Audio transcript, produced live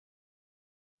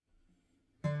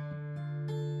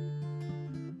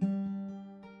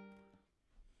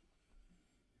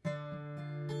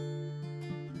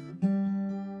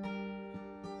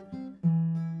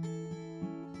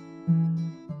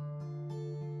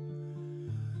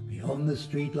Beyond the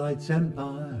streetlights'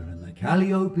 empire and the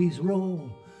Calliope's roar,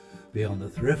 beyond the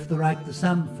thrift, the rack, the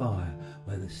samphire,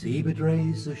 where the sea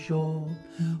betrays the shore,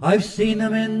 I've seen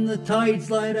them in the tide's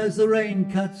light as the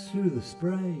rain cuts through the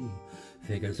spray.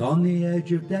 Figures on the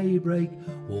edge of daybreak,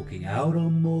 walking out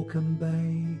on Morecombe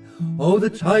Bay. Oh, the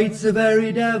tide's the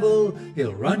very devil,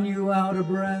 he'll run you out of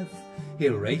breath.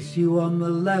 He'll race you on the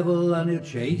level and he'll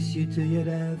chase you to your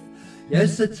death.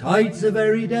 Yes, the tide's the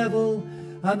very devil,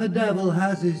 and the devil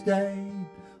has his day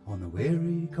on the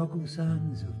weary cockle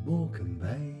sands of Morecombe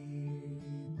Bay.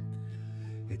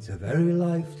 It's a very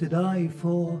life to die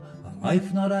for, a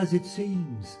life not as it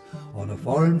seems. On a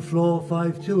foreign floor,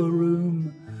 5 to a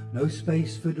room, no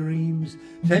space for dreams.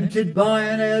 Tempted by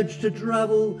an urge to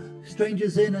travel,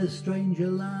 strangers in a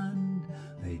stranger land.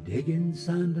 They dig in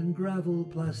sand and gravel,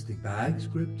 plastic bags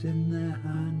gripped in their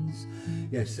hands.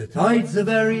 Yes, the tide's the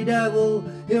very devil,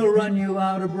 he'll run you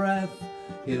out of breath.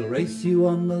 He'll race you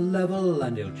on the level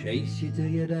and he'll chase you to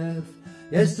your death.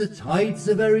 Yes, the tide's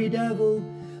the very devil,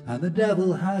 and the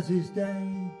devil has his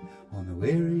day on the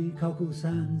weary cockle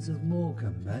sands of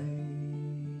Morecombe Bay.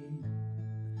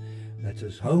 Let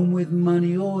us home with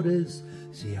money orders,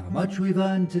 see how much we've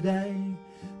earned today.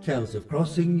 Tales of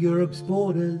crossing Europe's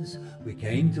borders, we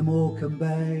came to Morecombe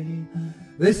Bay.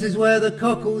 This is where the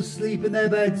cockles sleep in their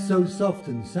beds so soft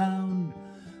and sound.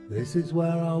 This is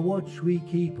where our watch we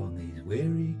keep on these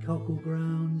weary cockle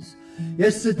grounds.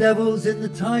 Yes, the devil's in the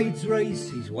tide's race,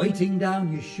 he's weighting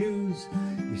down your shoes.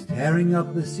 He's tearing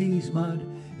up the sea's mud,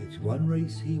 it's one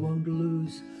race he won't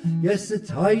lose. Yes, the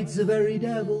tide's the very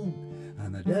devil,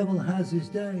 and the devil has his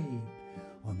day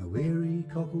on the weary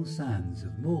cockle sands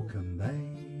of Morecombe Bay.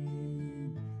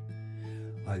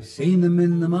 I've seen them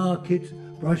in the market,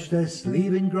 brush their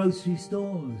sleeve in grocery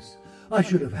stores. I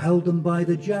should have held them by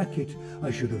the jacket,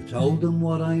 I should have told them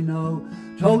what I know,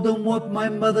 told them what my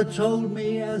mother told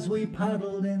me as we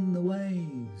paddled in the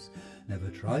waves. Never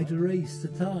try to race the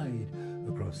tide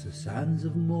across the sands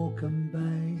of Morecombe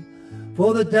Bay.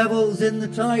 For the devil's in the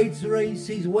tide's race,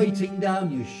 he's weighting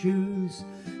down your shoes.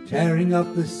 Tearing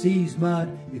up the sea's mud,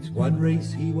 it's one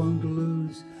race he won't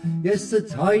lose. Yes, the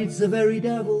tide's the very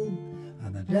devil,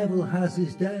 and the devil has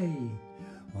his day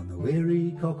on the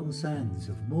weary cockle sands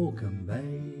of Morecombe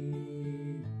Bay.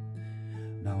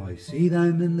 Now I see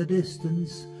them in the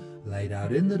distance, laid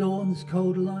out in the dawn's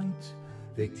cold light,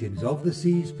 victims of the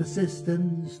sea's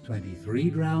persistence, 23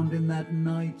 drowned in that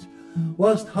night.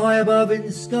 Whilst high above in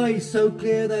sky so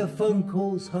clear, their phone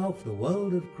calls half the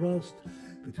world have crossed.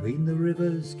 Between the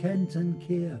rivers Kent and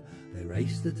Keir, they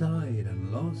raced the tide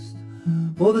and lost.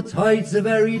 For the tide's the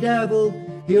very devil,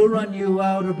 he'll run you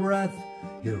out of breath.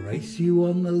 He'll race you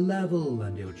on the level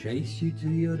and he'll chase you to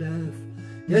your death.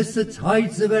 Yes, the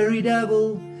tide's the very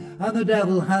devil, and the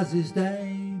devil has his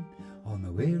day on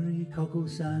the weary cockle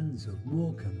sands of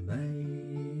Morecombe Bay.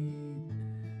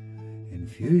 In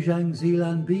Fujang,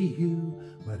 Zealand, Bihu,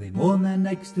 where they mourn their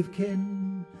next of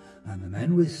kin, and the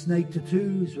men with snake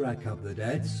tattoos rack up the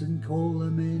debts and call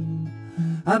them in.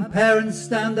 And parents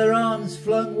stand their arms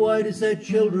flung wide as their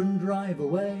children drive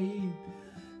away,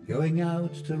 going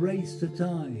out to race the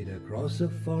tide across a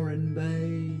foreign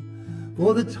bay.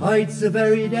 For the tide's the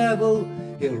very devil,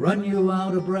 he'll run you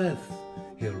out of breath.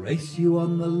 He'll race you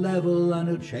on the level and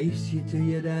he'll chase you to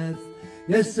your death.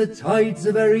 Yes, the tide's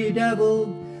the very devil,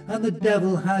 and the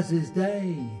devil has his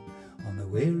day on the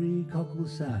weary cockle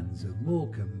sands of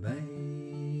Morecombe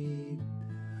Bay.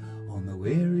 On the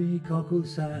weary cockle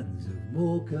sands of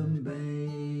Morecombe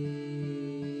Bay.